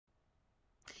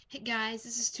Hey guys,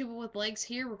 this is Tuba with Legs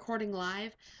here, recording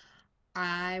live.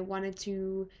 I wanted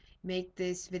to make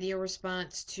this video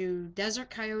response to Desert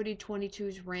Coyote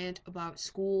 22's rant about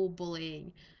school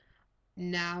bullying.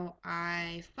 Now,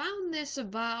 I found this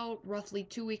about roughly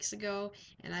 2 weeks ago,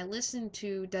 and I listened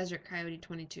to Desert Coyote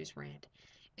 22's rant.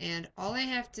 And all I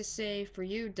have to say for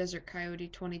you, Desert Coyote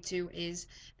 22, is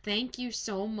thank you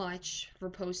so much for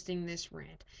posting this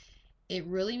rant. It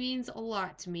really means a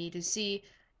lot to me to see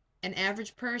an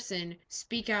average person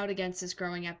speak out against this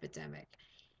growing epidemic.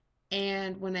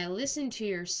 And when I listened to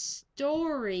your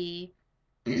story,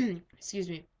 excuse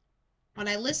me, when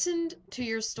I listened to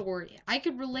your story, I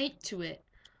could relate to it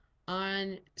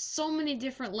on so many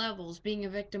different levels, being a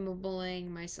victim of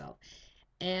bullying myself.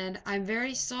 And I'm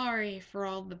very sorry for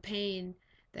all the pain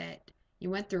that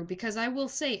you went through because I will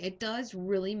say it does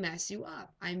really mess you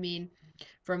up. I mean,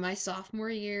 from my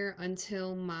sophomore year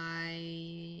until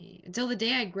the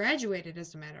day I graduated,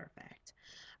 as a matter of fact,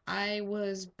 I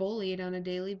was bullied on a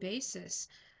daily basis.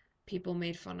 People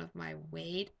made fun of my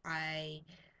weight. I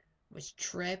was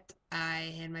tripped.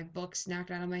 I had my books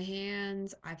knocked out of my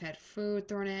hands. I've had food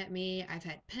thrown at me. I've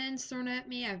had pens thrown at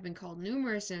me. I've been called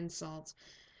numerous insults.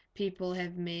 People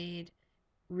have made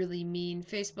really mean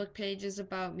Facebook pages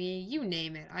about me. You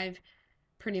name it. I've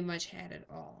pretty much had it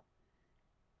all.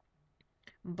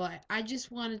 But I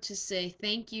just wanted to say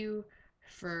thank you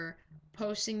for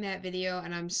posting that video,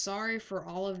 and I'm sorry for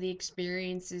all of the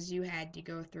experiences you had to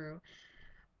go through.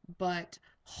 But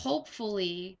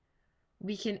hopefully,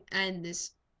 we can end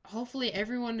this. Hopefully,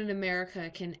 everyone in America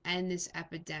can end this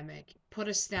epidemic, put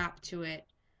a stop to it,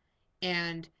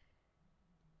 and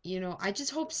I just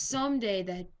hope someday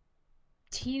that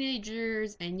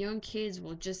teenagers and young kids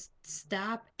will just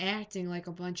stop acting like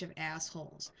a bunch of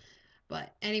assholes.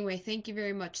 But anyway, thank you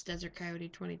very much, Desert Coyote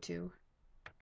 22.